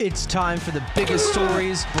It's time for the biggest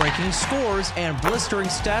stories, breaking scores, and blistering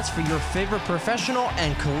stats for your favorite professional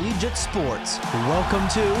and collegiate sports. Welcome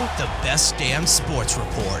to the Best Damn Sports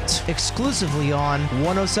Report, exclusively on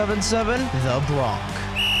 107.7 The Bronx.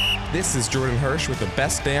 This is Jordan Hirsh with the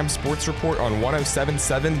Best Damn Sports Report on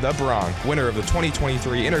 107.7 The Bronx, winner of the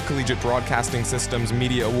 2023 Intercollegiate Broadcasting Systems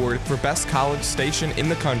Media Award for Best College Station in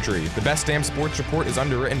the country. The Best Damn Sports Report is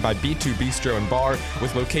underwritten by B2 Bistro and Bar,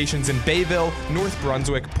 with locations in Bayville, North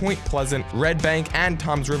Brunswick, Point Pleasant, Red Bank, and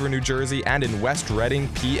Toms River, New Jersey, and in West Reading,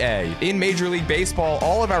 PA. In Major League Baseball,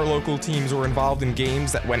 all of our local teams were involved in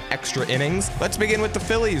games that went extra innings. Let's begin with the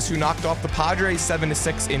Phillies, who knocked off the Padres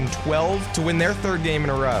 7-6 in 12 to win their third game in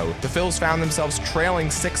a row. The Phils found themselves trailing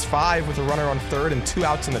 6-5 with a runner on third and 2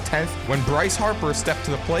 outs in the 10th when Bryce Harper stepped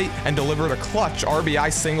to the plate and delivered a clutch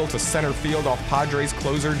RBI single to center field off Padres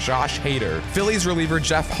closer Josh Hader. Phillies reliever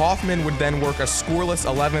Jeff Hoffman would then work a scoreless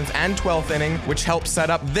 11th and 12th inning, which helped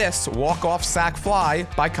set up this walk-off sac fly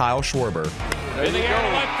by Kyle Schwarber. In the air to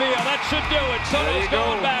left field, that should do it. Soto's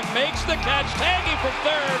going back, makes the catch, tagging from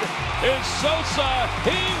third is Sosa.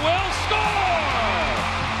 He will score!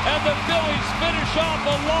 And the Phillies finish off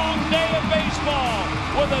a long day of baseball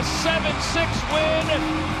with a 7-6 win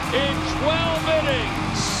in 12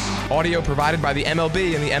 innings. Audio provided by the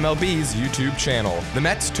MLB and the MLB's YouTube channel. The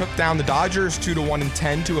Mets took down the Dodgers 2-1 in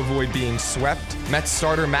 10 to avoid being swept. Mets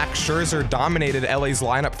starter Max Scherzer dominated LA's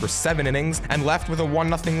lineup for 7 innings and left with a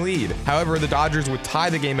 1-0 lead. However, the Dodgers would tie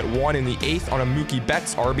the game at 1 in the 8th on a Mookie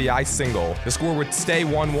Betts RBI single. The score would stay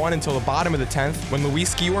 1-1 until the bottom of the 10th when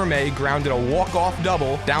Luis Guillorme grounded a walk-off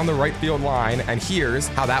double down the right field line, and here's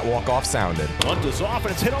how that walk-off sounded. Bunt is off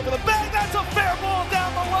and it's hit over the bag. That's a fair ball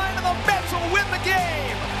down the line, and the Mets will win the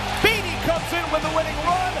game. Beatty comes in with the winning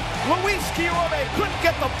run. Luis Guillorme couldn't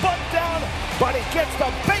get the bunt down, but he gets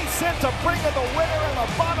the base hit to bring in the winner in the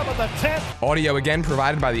bottom of the 10th. Audio again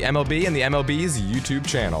provided by the MLB and the MLB's YouTube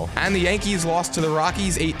channel. And the Yankees lost to the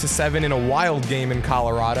Rockies 8-7 in a wild game in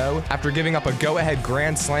Colorado. After giving up a go-ahead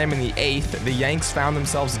grand slam in the 8th, the Yanks found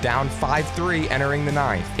themselves down 5-3 entering the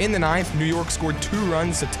 9th. In the 9th, New York scored 2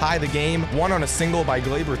 runs to tie the game, one on a single by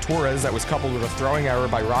Gleyber Torres that was coupled with a throwing error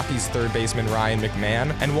by Rockies third baseman Ryan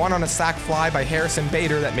McMahon, and one on a sac fly by Harrison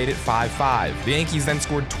Bader that made it 5-5. The Yankees then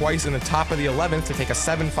scored twice in the top of the 11th to take a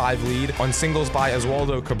 7-5 lead on singles by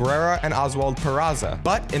Oswaldo Cabrera and Oswald Peraza.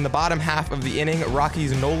 But in the bottom half of the inning,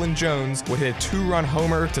 Rockies' Nolan Jones would hit a 2-run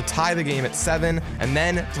homer to tie the game at 7, and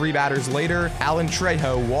then 3 batters later, Alan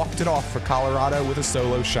Trejo walked it off for Colorado with a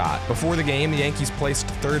solo shot. Before the game, the Yankees placed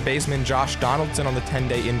third baseman Josh Donaldson on the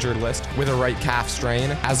 10-day injured list with a right calf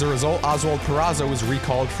strain. As a result, Oswald Peraza was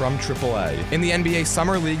recalled from AAA. In the NBA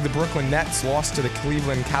Summer League, the Brooklyn Nets lost to the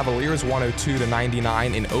Cleveland Cavaliers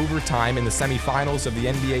 102-99 in overtime in the semifinals of the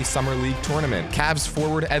NBA Summer League tournament. Cavs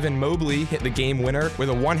forward Evan Mobley hit the game winner with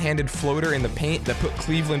a one-handed floater in the paint that put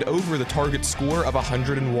Cleveland over the target score of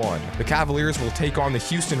 101. The Cavaliers will take on the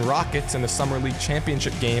Houston Rockets in the Summer League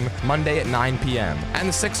championship game Monday at 9 p.m. And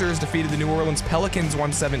the Sixers defeated the New Orleans Pelicans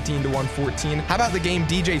 117-114. How about the game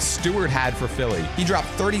DJ Stewart had for Philly? He dropped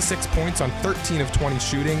 36 points on 13 of 20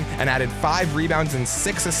 shooting and added 5 rebounds and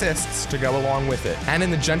 6 assists to go along with it. And in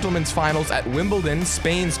the gentlemen's finals at Wimbledon,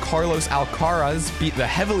 Spain's Carlos Alcaraz beat the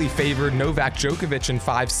heavily favored Novak Djokovic in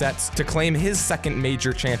 5 sets to claim his second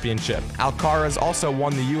major championship. Alcaraz also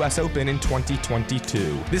won the US Open in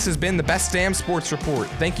 2022. This has been the Best Damn Sports Report.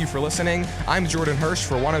 Thank you for listening. I'm Jordan Hirsh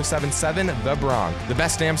for 107.7 The Bronx. The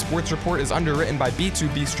Best Damn Sports Report is underwritten by B2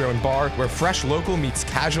 Bistro and Bar, where fresh local meets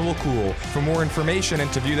casual cool. For more information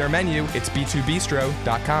and to view their menu, it's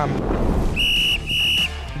b2bistro.com.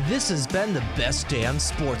 This has been the Best Damn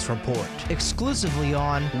Sports Report, exclusively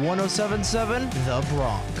on 107.7 The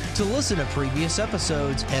Bronx. To listen to previous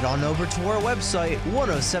episodes, head on over to our website,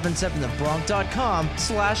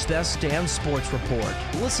 1077thebronx.com/Best Damn Sports Report.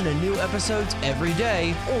 Listen to new episodes every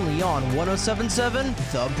day, only on 107.7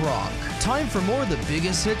 The Bronx. Time for more of the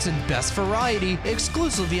biggest hits and best variety,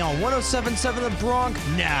 exclusively on 107.7 The Bronx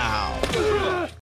now.